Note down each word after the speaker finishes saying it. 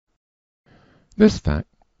This fact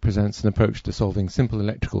presents an approach to solving simple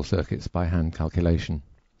electrical circuits by hand calculation.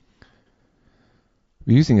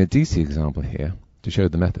 We're using a DC example here to show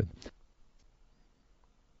the method.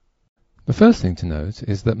 The first thing to note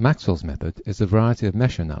is that Maxwell's method is a variety of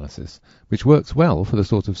mesh analysis, which works well for the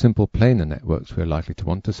sort of simple planar networks we are likely to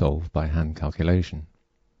want to solve by hand calculation.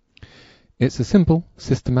 It's a simple,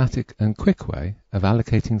 systematic and quick way of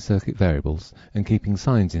allocating circuit variables and keeping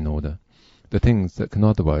signs in order, the things that can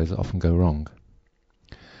otherwise often go wrong.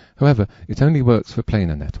 However, it only works for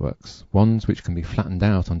planar networks, ones which can be flattened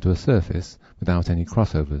out onto a surface without any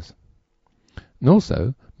crossovers. And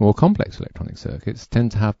also, more complex electronic circuits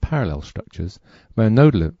tend to have parallel structures where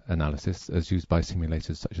nodal analysis, as used by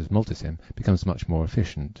simulators such as Multisim, becomes much more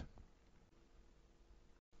efficient.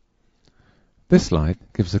 This slide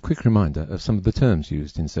gives a quick reminder of some of the terms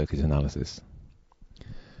used in circuit analysis.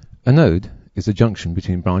 A node is a junction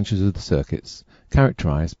between branches of the circuits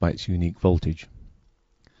characterized by its unique voltage.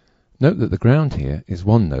 Note that the ground here is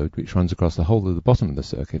one node which runs across the whole of the bottom of the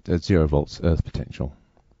circuit at 0 volts earth potential.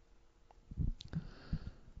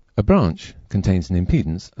 A branch contains an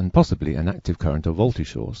impedance and possibly an active current or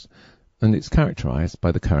voltage source, and it's characterized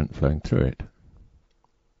by the current flowing through it.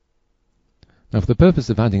 Now, for the purpose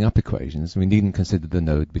of adding up equations, we needn't consider the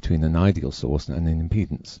node between an ideal source and an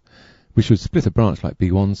impedance, which would split a branch like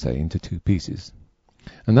B1, say, into two pieces.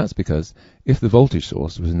 And that's because if the voltage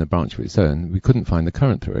source was in a branch of its own, we couldn't find the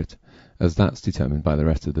current through it, as that's determined by the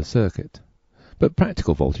rest of the circuit. But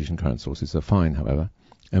practical voltage and current sources are fine, however,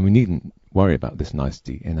 and we needn't worry about this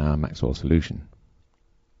nicety in our Maxwell solution.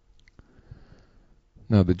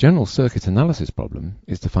 Now, the general circuit analysis problem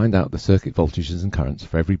is to find out the circuit voltages and currents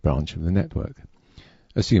for every branch of the network,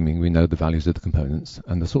 assuming we know the values of the components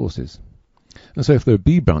and the sources. And so if there are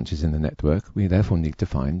B branches in the network, we therefore need to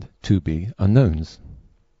find 2B unknowns.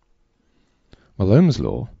 Well, Ohm's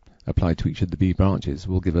law, applied to each of the B branches,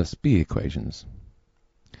 will give us B equations.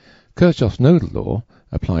 Kirchhoff's nodal law,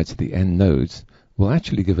 applied to the n nodes, will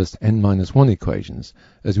actually give us n-1 equations,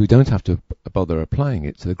 as we don't have to bother applying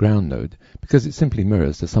it to the ground node, because it simply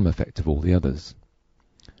mirrors the sum effect of all the others.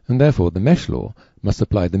 And therefore the mesh law must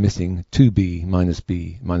apply the missing 2b minus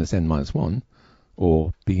b minus n minus 1,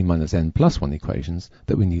 or b minus n plus 1 equations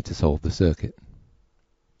that we need to solve the circuit.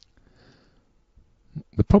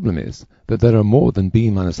 The problem is that there are more than b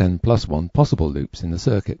minus n plus 1 possible loops in the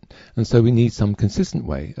circuit, and so we need some consistent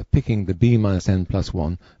way of picking the b minus n plus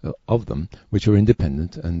 1 of them which are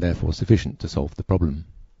independent and therefore sufficient to solve the problem.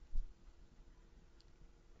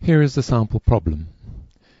 Here is the sample problem.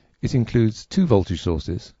 It includes 2 voltage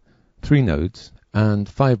sources, 3 nodes and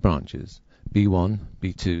 5 branches, B1,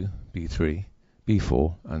 B2, B3,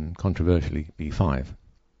 B4 and controversially B5.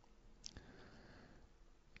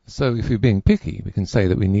 So if we're being picky, we can say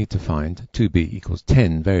that we need to find 2b equals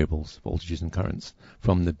 10 variables, voltages and currents,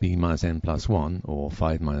 from the b minus n plus 1, or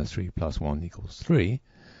 5 minus 3 plus 1 equals 3,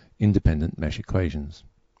 independent mesh equations,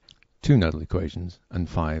 2 nodal equations, and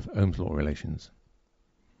 5 Ohm's law relations.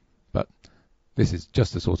 But this is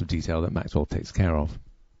just the sort of detail that Maxwell takes care of.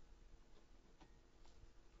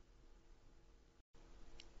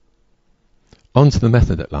 On to the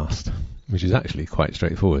method at last, which is actually quite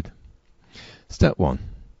straightforward. Step 1.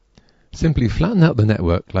 Simply flatten out the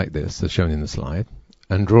network like this, as shown in the slide,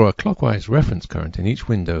 and draw a clockwise reference current in each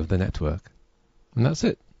window of the network. And that's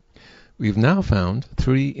it. We've now found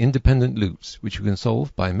 3 independent loops which we can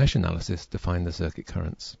solve by mesh analysis to find the circuit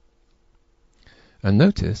currents. And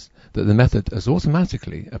notice that the method has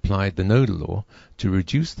automatically applied the nodal law to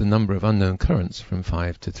reduce the number of unknown currents from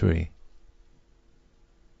 5 to 3.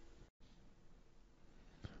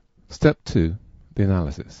 Step 2. The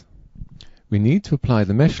analysis. We need to apply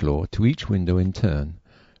the mesh law to each window in turn,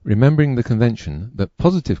 remembering the convention that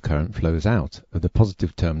positive current flows out of the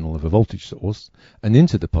positive terminal of a voltage source and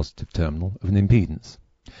into the positive terminal of an impedance,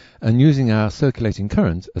 and using our circulating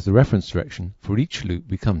current as the reference direction for each loop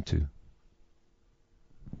we come to.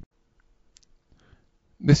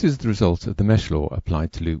 This is the result of the mesh law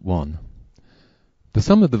applied to loop 1. The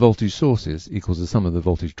sum of the voltage sources equals the sum of the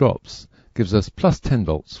voltage drops gives us plus 10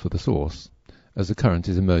 volts for the source, as the current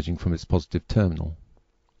is emerging from its positive terminal.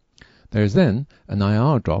 There is then an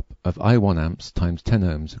IR drop of I1 amps times 10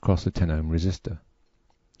 ohms across a 10 ohm resistor.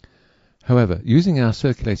 However, using our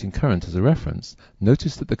circulating current as a reference,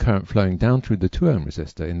 notice that the current flowing down through the 2 ohm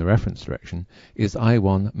resistor in the reference direction is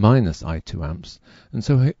I1 minus I2 amps, and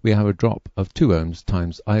so we have a drop of 2 ohms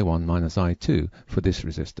times I1 minus I2 for this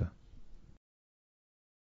resistor.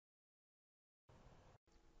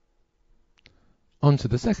 On to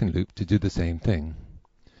the second loop to do the same thing.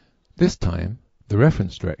 This time, the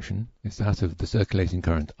reference direction is that of the circulating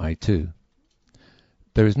current I2.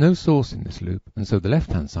 There is no source in this loop, and so the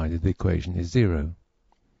left-hand side of the equation is 0.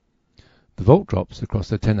 The volt drops across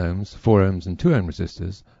the 10 ohms, 4 ohms and 2 ohm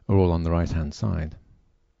resistors are all on the right-hand side.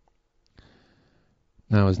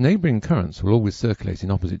 Now, as neighbouring currents will always circulate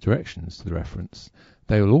in opposite directions to the reference,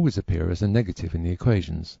 they will always appear as a negative in the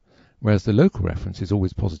equations, whereas the local reference is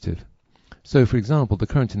always positive. So, for example, the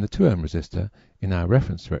current in the 2 ohm resistor in our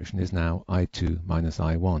reference direction is now I2 minus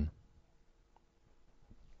I1.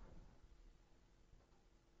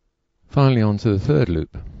 Finally, on to the third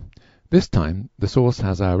loop. This time, the source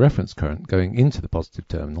has our reference current going into the positive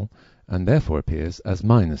terminal and therefore appears as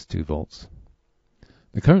minus 2 volts.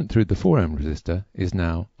 The current through the 4 ohm resistor is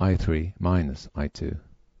now I3 minus I2.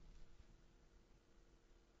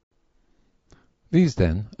 These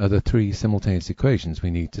then are the three simultaneous equations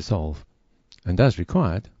we need to solve, and as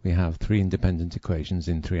required we have three independent equations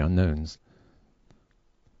in three unknowns.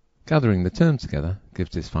 Gathering the terms together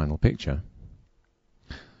gives this final picture.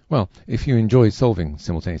 Well, if you enjoy solving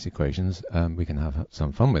simultaneous equations, we can have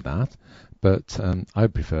some fun with that, but I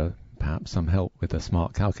prefer perhaps some help with a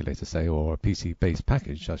smart calculator, say, or a PC-based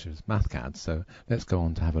package such as MathCAD, so let's go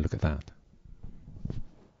on to have a look at that.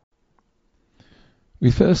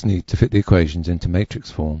 We first need to fit the equations into matrix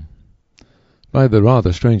form. By the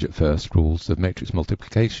rather strange at first rules of matrix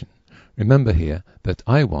multiplication, remember here that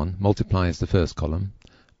I1 multiplies the first column,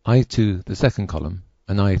 I2 the second column,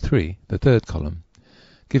 and I3 the third column,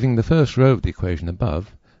 giving the first row of the equation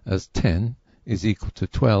above as 10 is equal to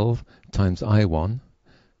 12 times I1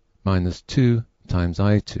 minus 2 times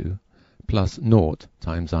I2 plus 0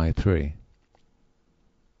 times I3,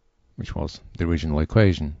 which was the original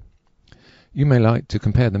equation. You may like to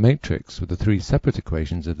compare the matrix with the three separate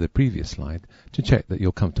equations of the previous slide to check that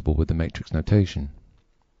you're comfortable with the matrix notation.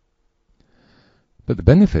 But the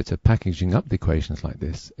benefit of packaging up the equations like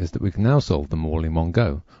this is that we can now solve them all in one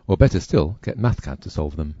go, or better still, get MathCAD to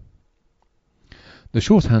solve them. The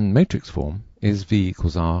shorthand matrix form is V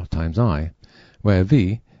equals R times I, where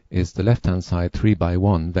V is the left-hand side 3 by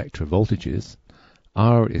 1 vector of voltages,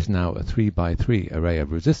 R is now a 3 by 3 array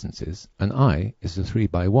of resistances, and I is a 3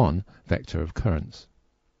 by 1 vector of currents.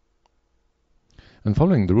 And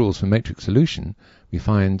following the rules for matrix solution, we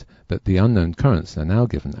find that the unknown currents are now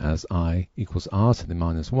given as I equals R to the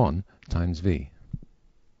minus 1 times V.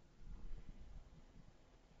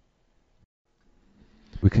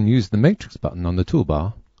 We can use the matrix button on the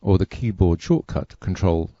toolbar or the keyboard shortcut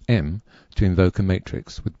Ctrl-M to invoke a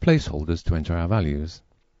matrix with placeholders to enter our values.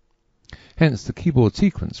 Hence, the keyboard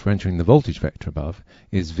sequence for entering the voltage vector above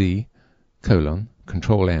is V,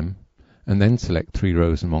 Ctrl-M, and then select 3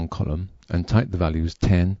 rows and 1 column, and type the values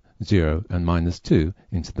 10, 0, and minus 2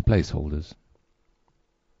 into the placeholders.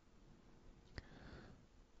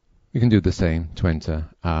 We can do the same to enter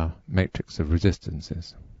our matrix of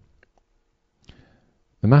resistances.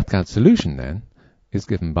 The MathCAD solution, then, is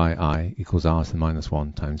given by I equals R to the minus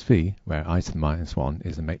 1 times V, where I to the minus 1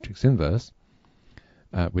 is a matrix inverse,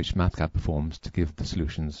 which MathCAD performs to give the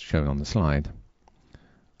solutions shown on the slide.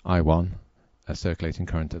 I1, a circulating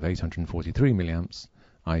current of 843 milliamps,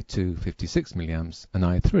 I2, 56 milliamps, and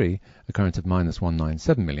I3, a current of minus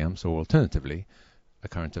 197 milliamps, or alternatively, a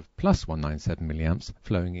current of plus 197 milliamps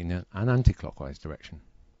flowing in an anti-clockwise direction.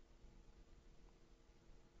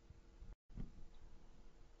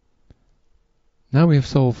 Now we have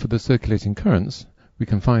solved for the circulating currents, we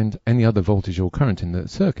can find any other voltage or current in the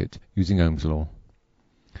circuit using Ohm's law.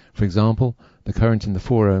 For example, the current in the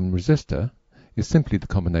 4 ohm resistor is simply the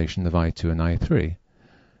combination of I2 and I3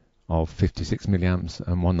 of 56 milliamps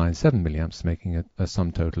and 197 milliamps, making a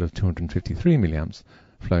sum total of 253 milliamps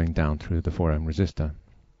flowing down through the 4 ohm resistor.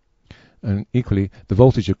 And equally, the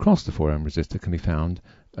voltage across the 4 ohm resistor can be found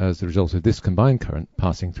as a result of this combined current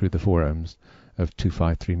passing through the 4 ohms of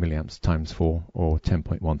 253 milliamps times 4, or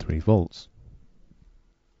 10.13 volts.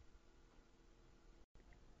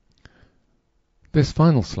 This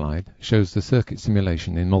final slide shows the circuit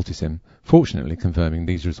simulation in Multisim, fortunately confirming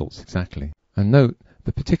these results exactly. And note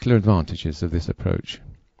the particular advantages of this approach.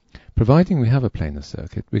 Providing we have a planar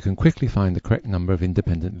circuit, we can quickly find the correct number of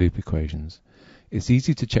independent loop equations. It's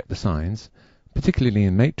easy to check the signs. Particularly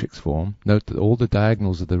in matrix form, note that all the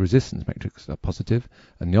diagonals of the resistance matrix are positive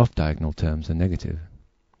and the off-diagonal terms are negative.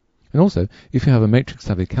 And also, if you have a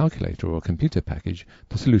matrix-savvy calculator or a computer package,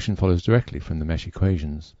 the solution follows directly from the mesh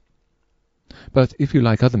equations. But if you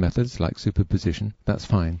like other methods like superposition, that's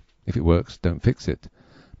fine. If it works, don't fix it.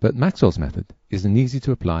 But Maxwell's method is an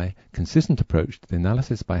easy-to-apply, consistent approach to the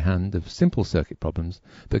analysis by hand of simple circuit problems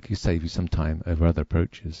that can save you some time over other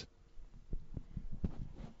approaches.